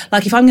time,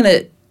 like if I'm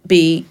going to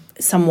be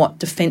somewhat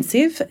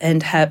defensive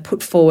and have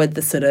put forward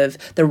the sort of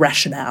the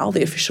rationale,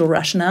 the official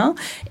rationale,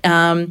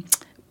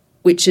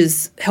 which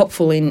is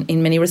helpful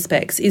in many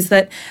respects, is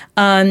that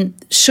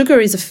sugar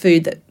is a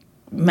food that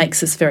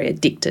makes us very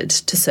addicted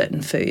to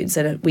certain foods,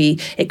 and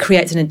it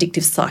creates an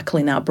addictive cycle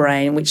in our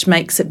brain, which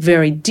makes it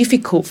very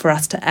difficult for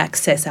us to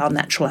access our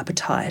natural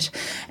appetite.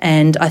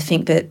 And I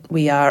think that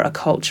we are a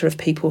culture of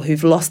people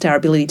who've lost our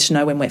ability to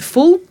know when we're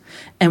full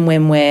and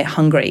when we're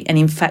hungry. And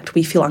in fact,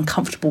 we feel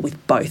uncomfortable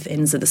with both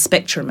ends of the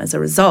spectrum as a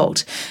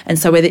result. And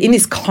so we're in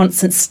this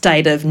constant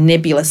state of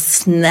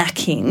nebulous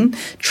snacking,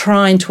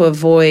 trying to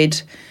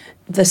avoid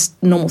this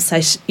normal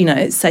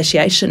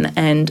satiation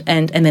and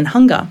then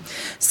hunger.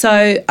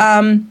 So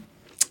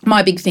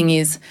my big thing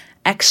is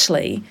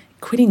actually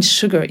quitting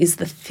sugar is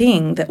the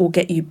thing that will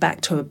get you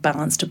back to a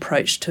balanced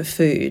approach to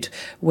food,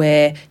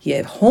 where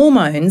your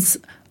hormones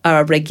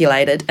are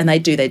regulated and they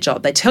do their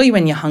job. They tell you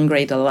when you're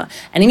hungry, blah, blah, blah.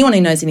 And anyone who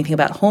knows anything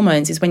about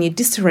hormones is when you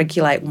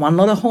dysregulate one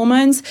lot of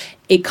hormones,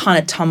 it kind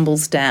of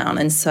tumbles down.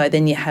 And so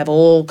then you have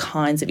all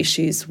kinds of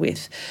issues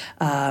with,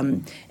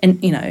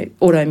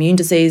 autoimmune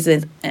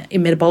diseases,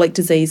 metabolic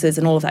diseases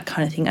and all of that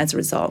kind of thing as a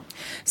result.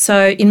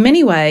 So in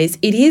many ways,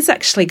 it is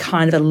actually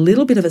kind of a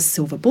little bit of a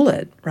silver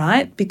bullet,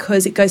 right?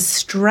 Because it goes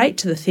straight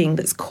to the thing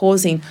that's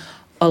causing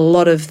a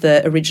lot of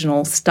the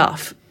original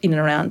stuff in and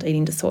around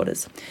eating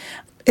disorders.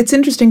 It's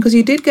interesting because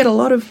you did get a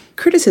lot of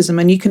criticism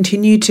and you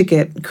continue to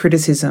get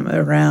criticism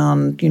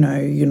around, you're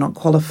not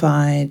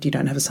qualified, you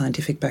don't have a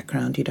scientific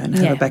background, you don't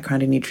have a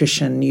background in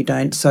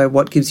nutrition, so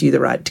what gives you the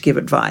right to give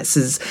advice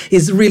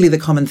is really the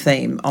common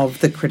theme of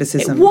the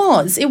criticism.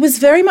 It was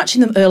very much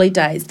in the early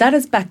days. That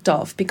has backed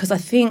off because I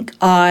think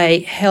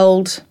I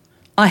held.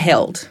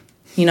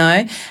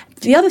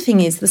 The other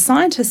thing is the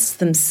scientists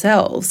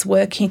themselves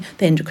working,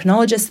 the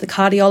endocrinologists, the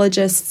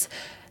cardiologists,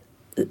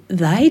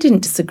 they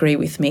didn't disagree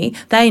with me.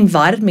 They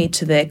invited me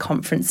to their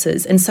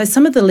conferences. And so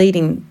some of the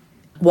leading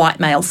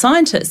white male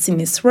scientists in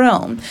this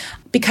realm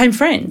became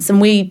friends and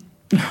we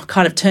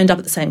kind of turned up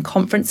at the same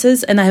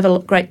conferences and they have a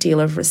great deal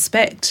of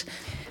respect.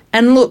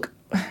 And look,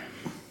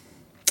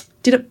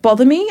 did it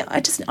bother me?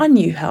 I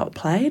knew how it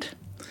played.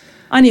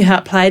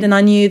 And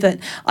I knew that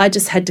I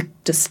just had to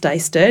just stay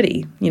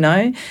sturdy,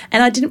 And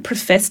I didn't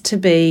profess to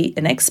be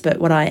an expert.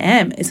 What I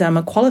am is I'm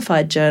a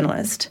qualified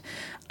journalist.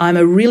 I'm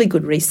a really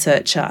good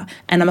researcher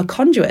and I'm a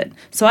conduit.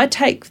 So I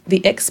take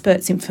the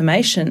experts'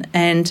 information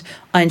and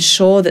I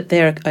ensure that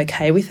they're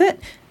okay with it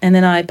and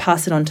then I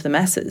pass it on to the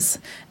masses.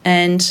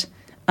 And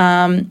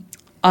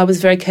I was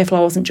very careful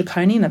I wasn't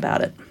draconian about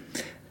it.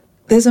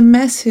 There's a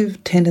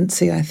massive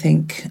tendency, I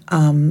think,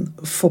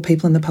 for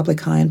people in the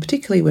public eye, and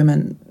particularly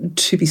women,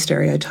 to be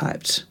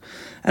stereotyped.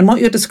 And what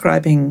you're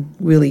describing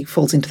really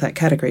falls into that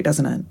category,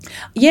 doesn't it?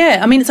 Yeah,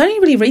 I mean, it's only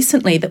really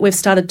recently that we've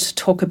started to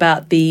talk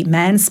about the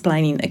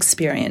mansplaining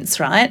experience,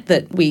 right,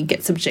 that we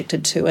get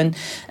subjected to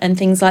and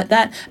things like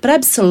that. But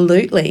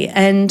absolutely.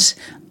 And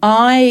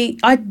I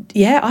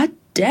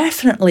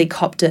definitely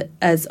copped it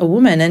as a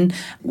woman. And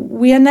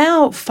we are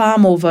now far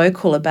more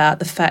vocal about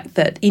the fact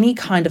that any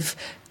kind of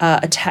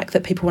attack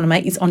that people want to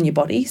make is on your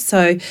body.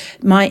 So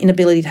my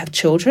inability to have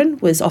children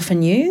was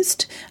often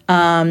used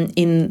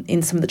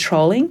in some of the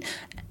trolling.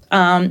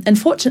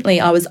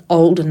 Unfortunately, I was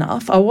old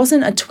enough. I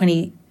wasn't a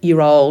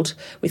 20-year-old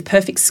with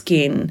perfect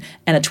skin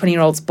and a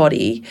 20-year-old's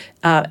body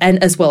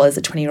and as well as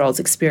a 20-year-old's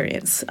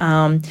experience.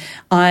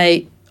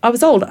 I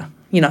was older.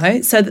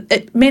 So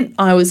it meant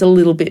I was a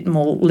little bit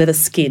more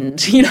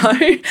leather-skinned,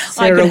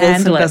 Sarah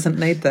Wilson doesn't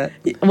need that.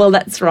 Well,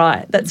 that's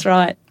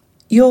right.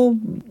 Your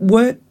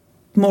work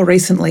more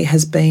recently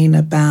has been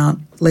about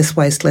less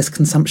waste, less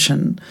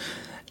consumption.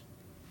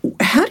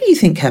 How do you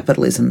think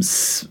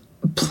capitalism's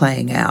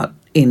playing out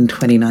in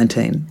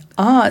 2019?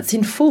 It's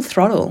in full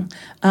throttle.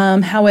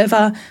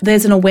 However,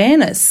 there's an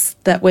awareness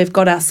that we've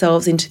got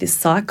ourselves into this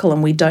cycle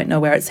and we don't know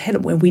where it's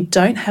headed when we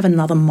don't have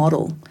another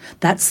model.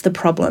 That's the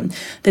problem.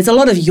 There's a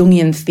lot of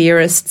Jungian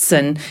theorists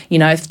and,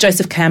 if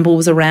Joseph Campbell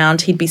was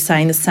around, he'd be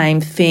saying the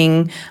same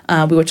thing.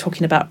 We were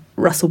talking about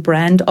Russell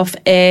Brand off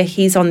air.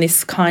 He's on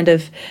this kind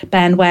of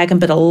bandwagon,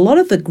 but a lot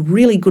of the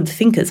really good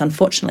thinkers,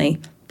 unfortunately,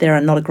 there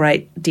are not a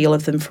great deal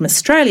of them from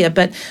Australia,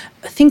 but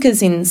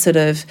thinkers in sort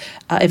of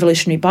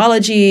evolutionary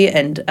biology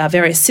and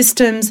various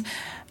systems,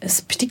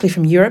 particularly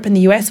from Europe and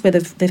the US, where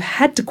they've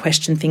had to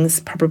question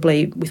things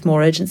probably with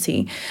more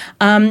urgency.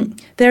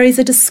 There is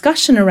a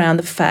discussion around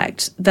the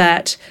fact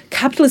that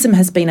capitalism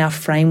has been our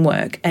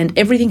framework and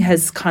everything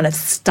has kind of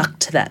stuck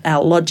to that,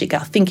 our logic,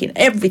 our thinking,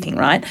 everything,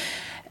 right?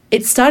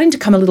 It's starting to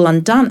come a little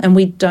undone and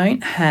we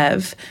don't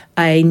have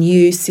a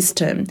new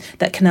system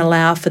that can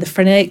allow for the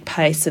frenetic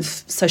pace of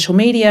social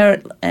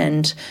media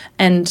and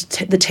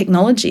the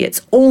technology.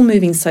 It's all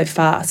moving so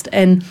fast.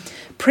 And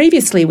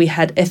previously we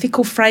had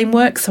ethical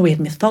frameworks, so we had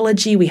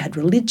mythology, we had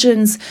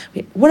religions,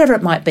 whatever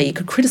it might be. You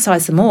could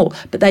criticise them all,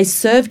 but they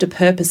served a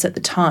purpose at the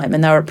time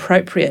and they were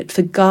appropriate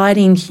for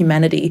guiding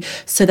humanity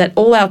so that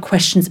all our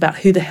questions about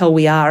who the hell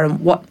we are and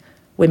what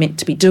we're meant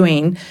to be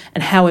doing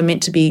and how we're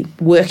meant to be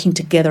working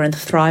together and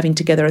thriving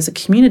together as a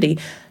community,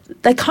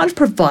 they kind of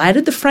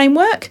provided the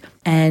framework.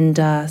 And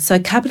so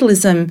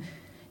capitalism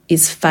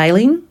is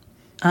failing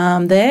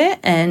there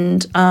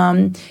and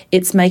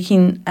it's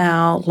making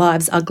our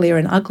lives uglier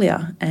and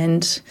uglier.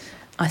 And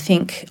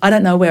I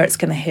don't know where it's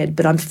going to head,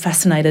 but I'm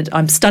fascinated.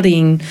 I'm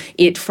studying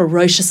it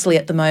ferociously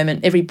at the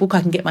moment. Every book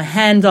I can get my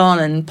hand on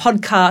and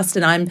podcast,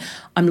 and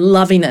I'm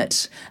loving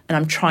it. And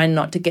I'm trying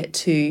not to get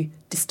too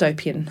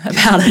dystopian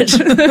about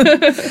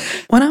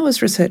it. When I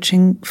was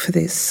researching for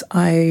this,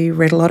 I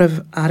read a lot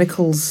of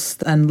articles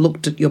and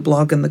looked at your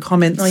blog and the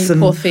comments. Oh, you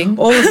and poor thing.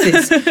 All of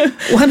this.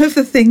 One of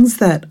the things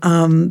that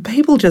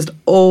people just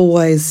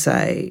always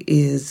say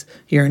is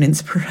you're an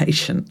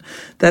inspiration.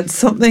 That's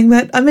something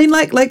that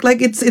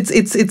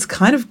it's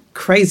kind of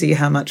crazy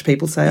how much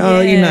people say,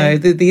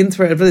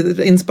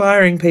 the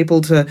inspiring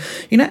people to,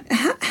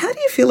 how do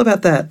you feel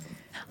about that?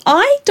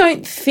 I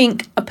don't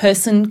think a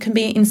person can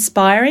be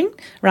inspiring,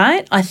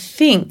 right? I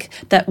think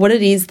that what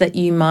it is that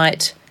you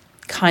might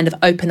kind of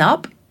open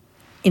up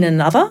in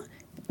another,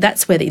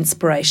 that's where the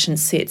inspiration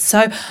sits.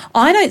 So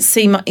I don't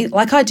see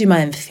I do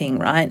my own thing,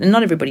 right? And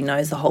not everybody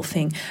knows the whole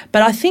thing.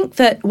 But I think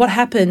that what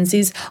happens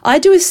is I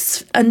do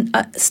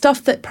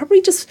stuff that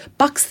probably just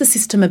bucks the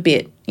system a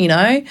bit,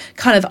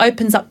 kind of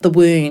opens up the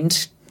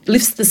wound,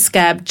 lifts the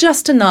scab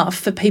just enough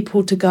for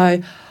people to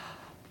go,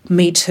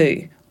 me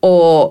too,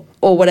 or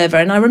whatever.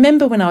 And I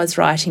remember when I was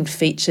writing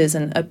features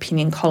and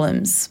opinion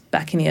columns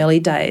back in the early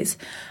days,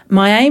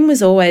 my aim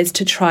was always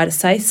to try to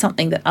say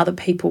something that other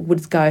people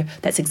would go,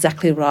 that's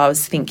exactly what I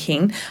was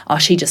thinking. Oh,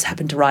 she just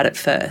happened to write it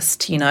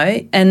first,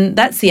 And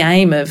that's the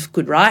aim of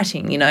good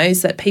writing,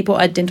 is that people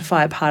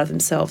identify a part of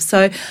themselves.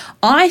 So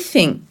I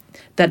think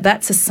that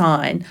that's a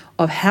sign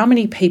of how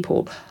many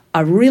people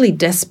are really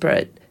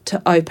desperate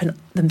to open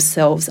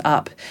themselves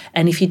up.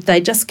 And if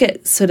they just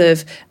get sort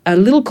of a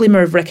little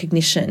glimmer of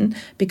recognition,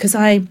 because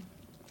I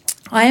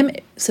am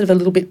sort of a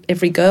little bit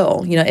every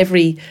girl,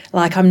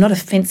 I'm not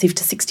offensive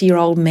to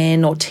 60-year-old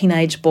men or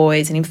teenage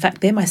boys. And in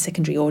fact, they're my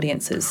secondary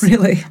audiences.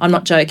 Really? I'm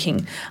not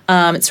joking.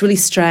 It's really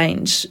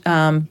strange.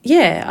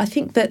 I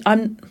think that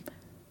I'm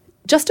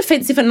just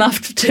offensive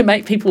enough to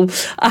make people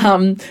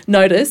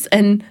notice,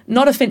 and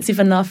not offensive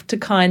enough to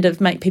kind of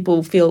make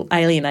people feel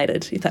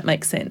alienated, if that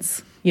makes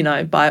sense,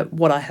 by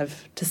what I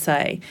have to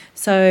say.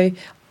 So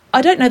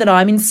I don't know that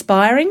I'm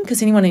inspiring,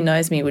 because anyone who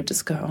knows me would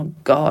just go, oh,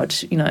 God,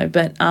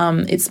 but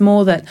it's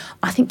more that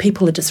I think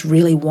people are just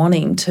really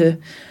wanting to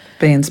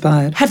be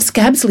inspired. Have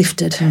scabs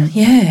lifted.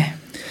 Yeah.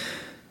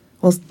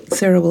 Well,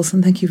 Sarah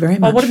Wilson, thank you very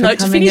much. Oh, what a note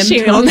to finish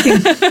here on.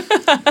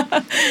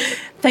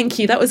 Thank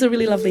you. That was a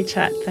really lovely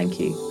chat. Thank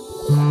you.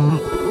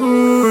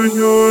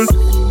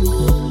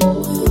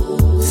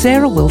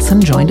 Sarah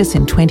Wilson joined us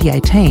in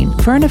 2018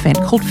 for an event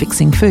called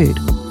Fixing Food.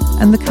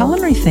 And the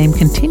culinary theme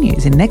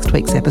continues in next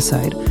week's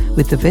episode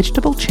with the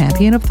vegetable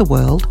champion of the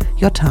world,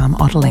 Yotam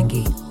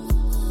Ottolenghi.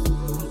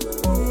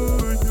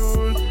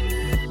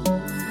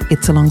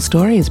 It's a Long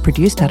Story is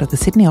produced out of the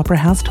Sydney Opera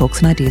House Talks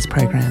and Ideas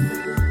program.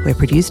 We're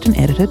produced and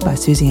edited by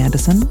Susie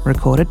Anderson,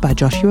 recorded by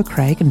Joshua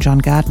Craig and John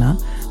Gardner,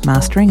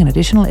 mastering and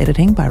additional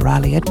editing by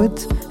Riley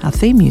Edwards. Our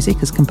theme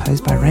music is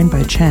composed by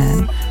Rainbow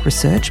Chan,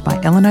 research by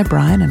Ellen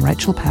O'Brien and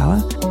Rachel Power.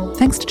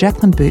 Thanks to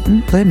Jacqueline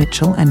Booton, Fleur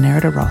Mitchell and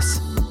Nerida Ross.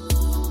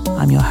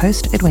 I'm your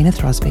host, Edwina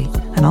Throsby,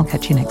 and I'll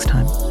catch you next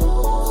time.